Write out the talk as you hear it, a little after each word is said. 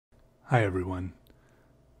Hi everyone.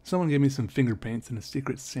 Someone gave me some finger paints in a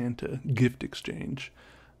Secret Santa gift exchange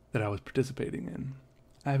that I was participating in.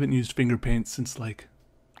 I haven't used finger paints since like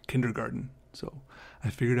kindergarten, so I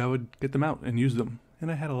figured I would get them out and use them,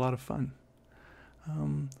 and I had a lot of fun.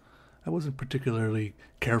 I wasn't particularly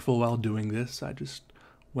careful while doing this. I just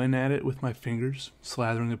went at it with my fingers,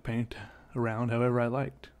 slathering the paint around however I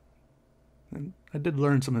liked. And I did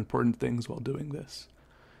learn some important things while doing this.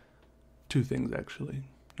 Two things, actually.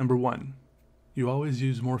 Number one, you always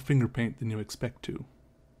use more finger paint than you expect to.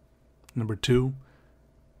 Number two,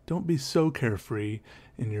 don't be so carefree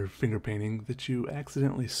in your finger painting that you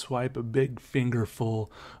accidentally swipe a big fingerful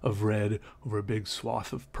of red over a big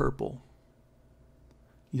swath of purple.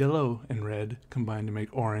 Yellow and red combine to make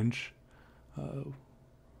orange.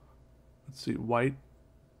 White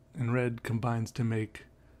and red combines to make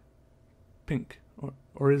pink.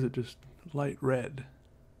 Or is it just light red?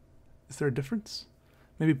 Is there a difference?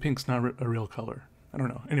 Maybe pink's not a real color. I don't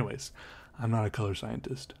know. Anyways, I'm not a color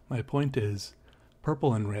scientist. My point is,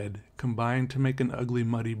 purple and red combine to make an ugly,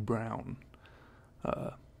 muddy brown.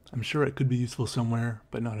 I'm sure it could be useful somewhere,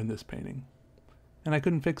 but not in this painting. And I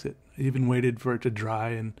couldn't fix it. I even waited for it to dry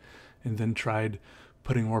and then tried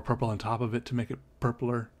putting more purple on top of it to make it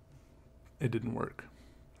purpler. It didn't work.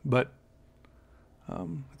 But,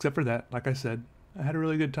 except for that, like I said, I had a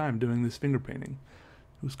really good time doing this finger painting.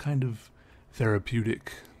 It was kind of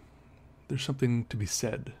therapeutic. There's something to be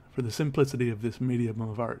said for the simplicity of this medium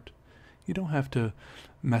of art. You don't have to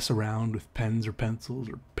mess around with pens or pencils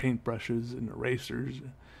or paintbrushes and erasers.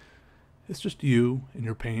 It's just you and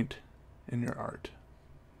your paint and your art.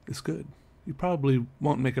 It's good. You probably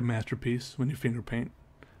won't make a masterpiece when you finger paint,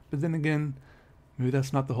 but then again, maybe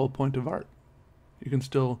that's not the whole point of art. You can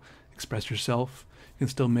still express yourself. You can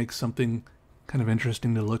still make something kind of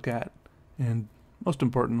interesting to look at, and most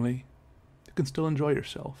importantly, you can still enjoy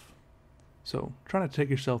yourself. So try not to take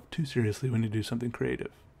yourself too seriously when you do something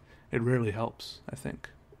creative. It rarely helps, I think.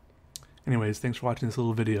 Anyways, thanks for watching this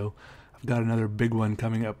little video. I've got another big one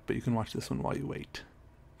coming up, but you can watch this one while you wait.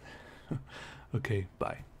 Okay,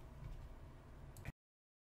 bye.